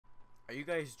Are you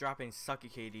guys dropping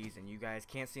sucky KDs and you guys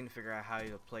can't seem to figure out how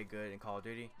to play good in Call of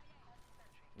Duty?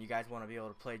 You guys want to be able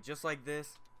to play just like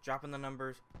this, dropping the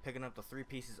numbers, picking up the 3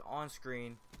 pieces on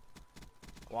screen.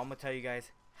 Well, I'm going to tell you guys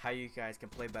how you guys can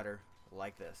play better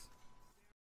like this.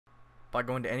 By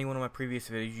going to any one of my previous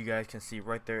videos, you guys can see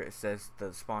right there it says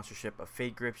the sponsorship of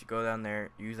Fade Grips. You go down there,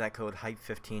 use that code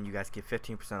HYPE15, you guys get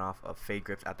 15% off of Fade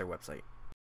Grips at their website.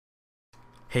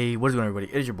 Hey, what is going on,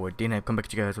 everybody? It is your boy Dana. Come back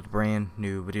to you guys with a brand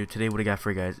new video. Today, what I got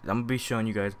for you guys, I'm going to be showing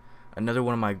you guys another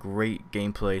one of my great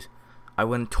gameplays. I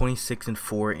went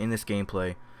 26-4 in this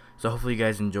gameplay, so hopefully you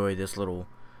guys enjoy this little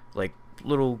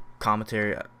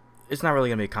commentary. It's not really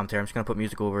going to be a commentary. I'm just going to put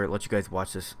music over it, let you guys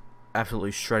watch this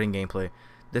absolutely shredding gameplay.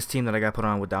 This team that I got put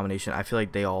on with Domination, I feel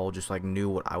like they all just knew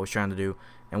what I was trying to do,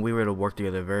 and we were able to work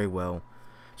together very well.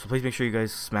 So please make sure you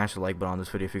guys smash the like button on this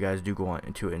video if you guys do go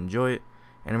on to enjoy it.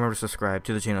 And remember to subscribe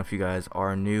to the channel if you guys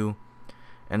are new.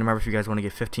 And remember, if you guys want to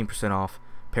get 15% off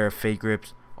pair of Fade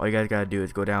Grips, all you guys got to do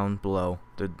is go down below.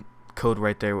 The code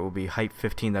right there will be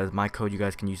HYPE15. That is my code. You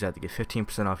guys can use that to get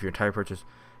 15% off your entire purchase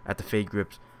at the Fade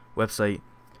Grips website.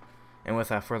 And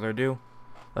without further ado,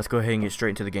 let's go ahead and get straight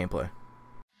into the gameplay.